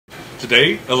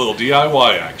Today, a little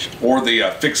DIY action. Or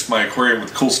the fixed my aquarium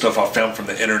with cool stuff I found from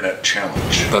the internet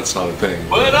challenge. That's not a thing.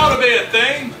 Well, it ought to be a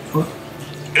thing.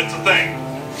 It's a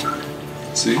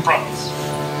thing. See? I promise.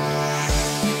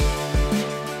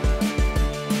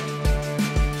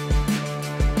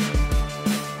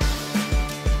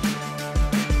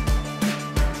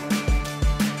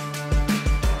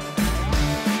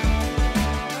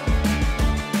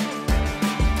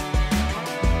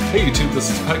 Hey YouTube,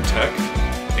 this is Pecktec,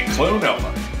 a clone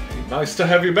outline. Nice to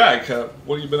have you back.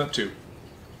 What have you been up to?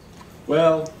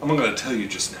 Well, I'm going to tell you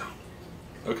just now.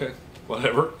 Okay,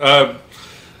 whatever.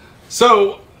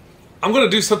 So, I'm going to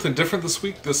do something different this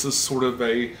week. This is sort of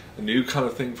a new kind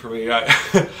of thing for me. I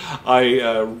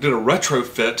did a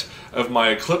retrofit of my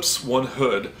Eclipse one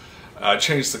hood. I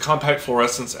changed the compact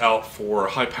fluorescence out for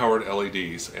high-powered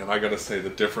LEDs, and I got to say the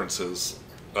difference is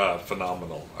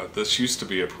phenomenal. This used to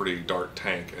be a pretty dark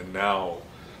tank, and now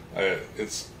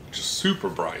it's just super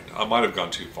bright. I might have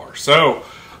gone too far. So,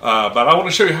 but I want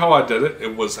to show you how I did it.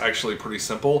 It was actually pretty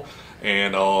simple,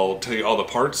 and I'll tell you all the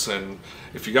parts. And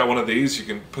if you got one of these, you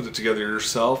can put it together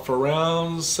yourself for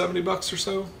around 70 bucks or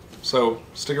so. So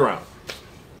stick around.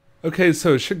 Okay,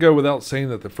 so it should go without saying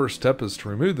that the first step is to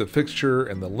remove the fixture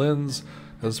and the lens,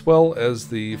 as well as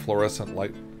the fluorescent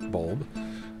light bulb.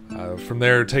 From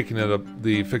there, taking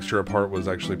the fixture apart was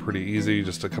actually pretty easy,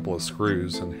 just a couple of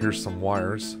screws, and here's some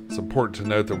wires. It's important to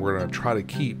note that we're going to try to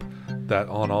keep that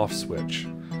on-off switch.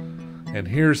 And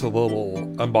here's a little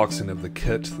unboxing of the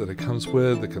kit that it comes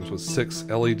with. It comes with 6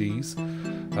 LEDs,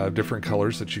 different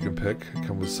colors that you can pick. It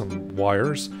comes with some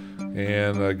wires,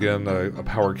 and again, a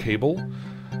power cable,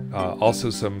 also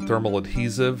some thermal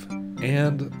adhesive,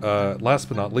 and last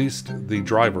but not least, the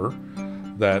driver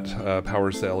that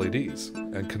powers the LEDs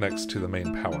and connects to the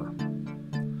main power.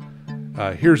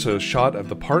 Here's a shot of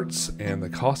the parts and the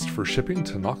cost for shipping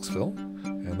to Knoxville,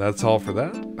 and that's all for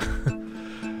that.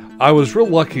 I was real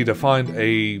lucky to find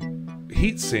a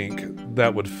heatsink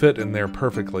that would fit in there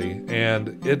perfectly,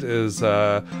 and it is,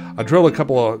 I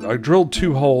drilled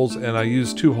 2 holes, and I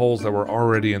used 2 holes that were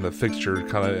already in the fixture,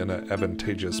 kind of in an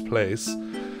advantageous place.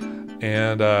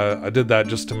 And I did that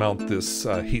just to mount this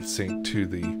heatsink to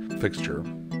the fixture.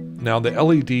 Now the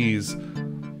LEDs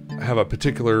have a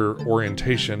particular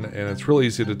orientation, and it's real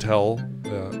easy to tell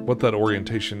what that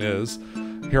orientation is.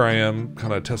 Here I am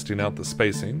kind of testing out the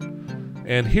spacing.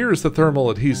 And here's the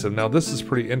thermal adhesive. Now this is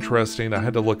pretty interesting. I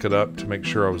had to look it up to make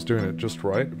sure I was doing it just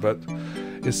right, but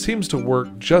it seems to work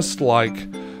just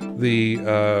like the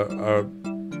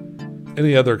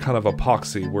any other kind of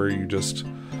epoxy, where you just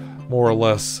more or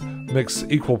less mix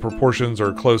equal proportions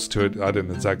or close to it. I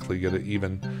didn't exactly get it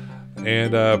even.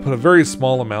 And put a very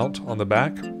small amount on the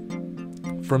back.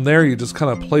 From there, you just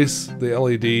kind of place the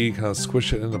LED, kind of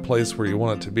squish it into place where you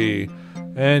want it to be,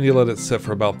 and you let it sit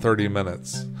for about 30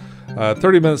 minutes.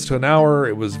 30 minutes to an hour,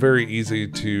 it was very easy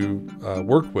to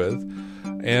work with.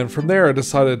 And from there, I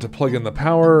decided to plug in the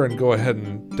power and go ahead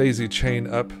and daisy chain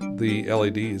up the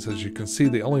LEDs. As you can see,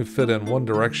 they only fit in one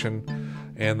direction,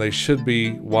 and they should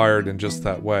be wired in just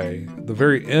that way. The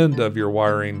very end of your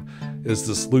wiring is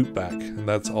this loopback, and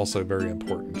that's also very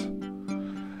important.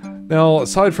 Now,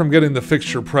 aside from getting the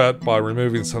fixture prepped by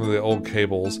removing some of the old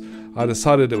cables, I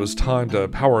decided it was time to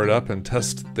power it up and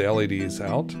test the LEDs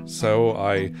out. So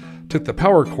I took the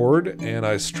power cord and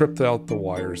I stripped out the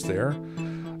wires there.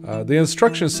 The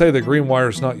instructions say the green wire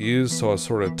is not used, so I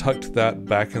sort of tucked that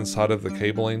back inside of the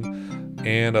cabling,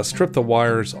 and I stripped the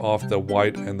wires off the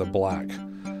white and the black.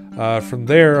 From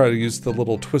there, I used the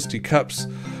little twisty cups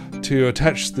to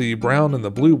attach the brown and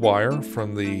the blue wire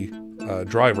from the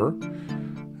driver.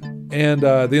 And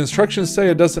the instructions say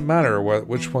it doesn't matter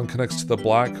which one connects to the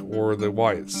black or the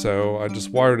white. So I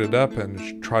just wired it up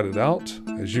and tried it out.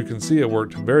 As you can see, it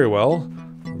worked very well,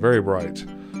 very bright.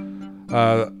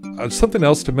 Something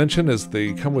else to mention is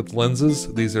they come with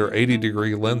lenses. These are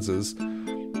 80-degree lenses.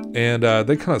 And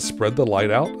they kind of spread the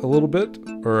light out a little bit,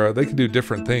 or they can do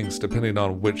different things depending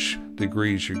on which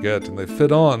degrees you get. And they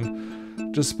fit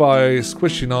on just by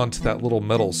squishing onto that little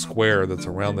metal square that's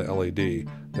around the LED.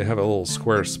 They have a little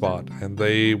square spot, and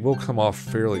they will come off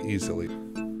fairly easily.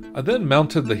 I then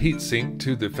mounted the heatsink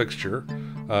to the fixture,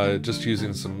 just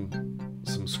using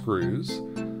some screws.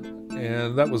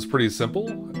 And that was pretty simple.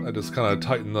 I just kind of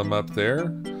tightened them up there.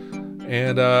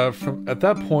 And at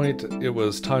that point, it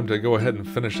was time to go ahead and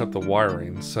finish up the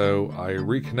wiring. So I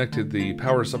reconnected the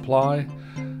power supply,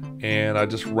 and I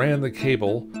just ran the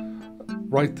cable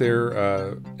right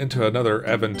there into another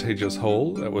advantageous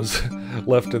hole that was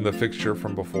left in the fixture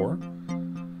from before.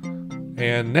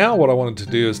 And now what I wanted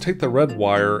to do is take the red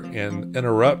wire and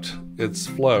interrupt its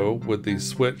flow with the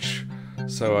switch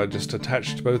So I just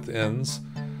attached both ends,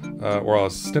 or I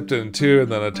snipped it in two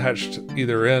and then attached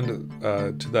either end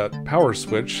to that power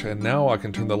switch, and now I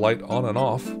can turn the light on and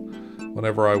off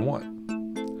whenever I want.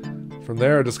 From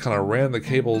there, I just kind of ran the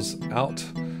cables out,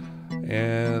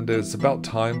 and it's about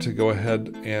time to go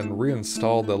ahead and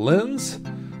reinstall the lens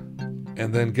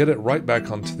and then get it right back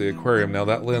onto the aquarium. Now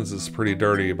that lens is pretty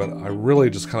dirty, but I really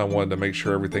just kind of wanted to make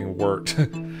sure everything worked.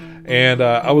 And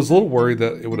I was a little worried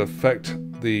that it would affect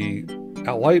the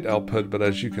light output, but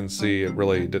as you can see, it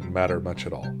really didn't matter much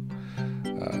at all.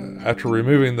 After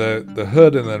removing the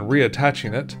hood and then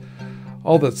reattaching it,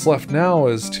 all that's left now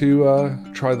is to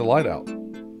try the light out.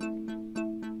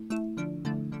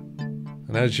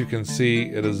 And as you can see,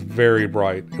 it is very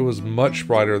bright. It was much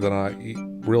brighter than I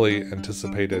really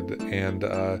anticipated, and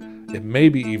it may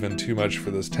be even too much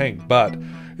for this tank, but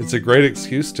it's a great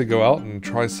excuse to go out and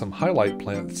try some highlight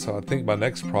plants. So I think my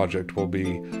next project will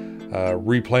be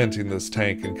replanting this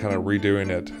tank and kind of redoing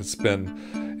it. It's been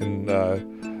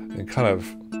in kind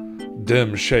of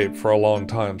dim shape for a long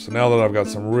time, so now that I've got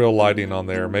some real lighting on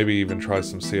there, maybe even try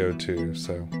some CO2.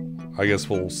 So I guess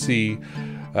we'll see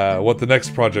what the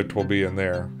next project will be in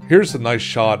there. Here's a nice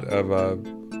shot of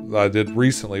I did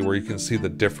recently where you can see the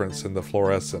difference in the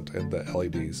fluorescent and the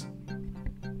LEDs.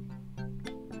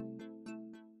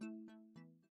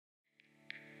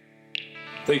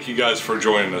 Thank you guys for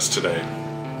joining us today.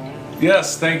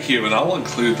 Yes, thank you, and I'll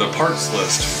include The parts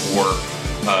list for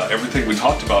everything we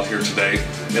talked about here today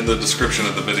in the description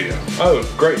of the video. Oh,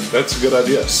 great. That's a good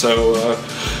idea. So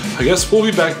I guess we'll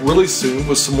be back really soon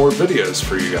with some more videos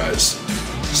for you guys.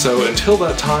 So until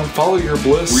that time, follow your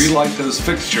bliss, relight those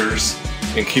fixtures,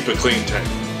 and keep a clean tank.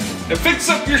 And fix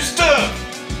up your stuff!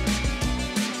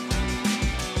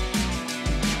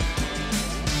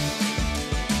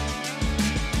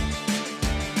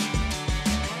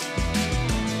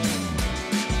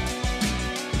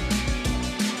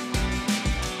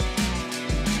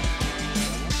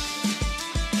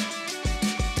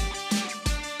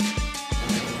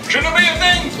 Shouldn't be a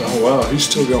thing! Oh wow, he's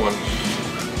still going.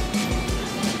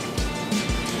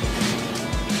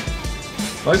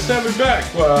 Nice to have you back.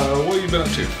 What have you been up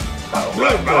to?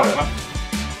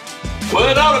 Well,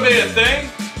 it ought to be a thing.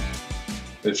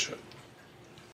 It should.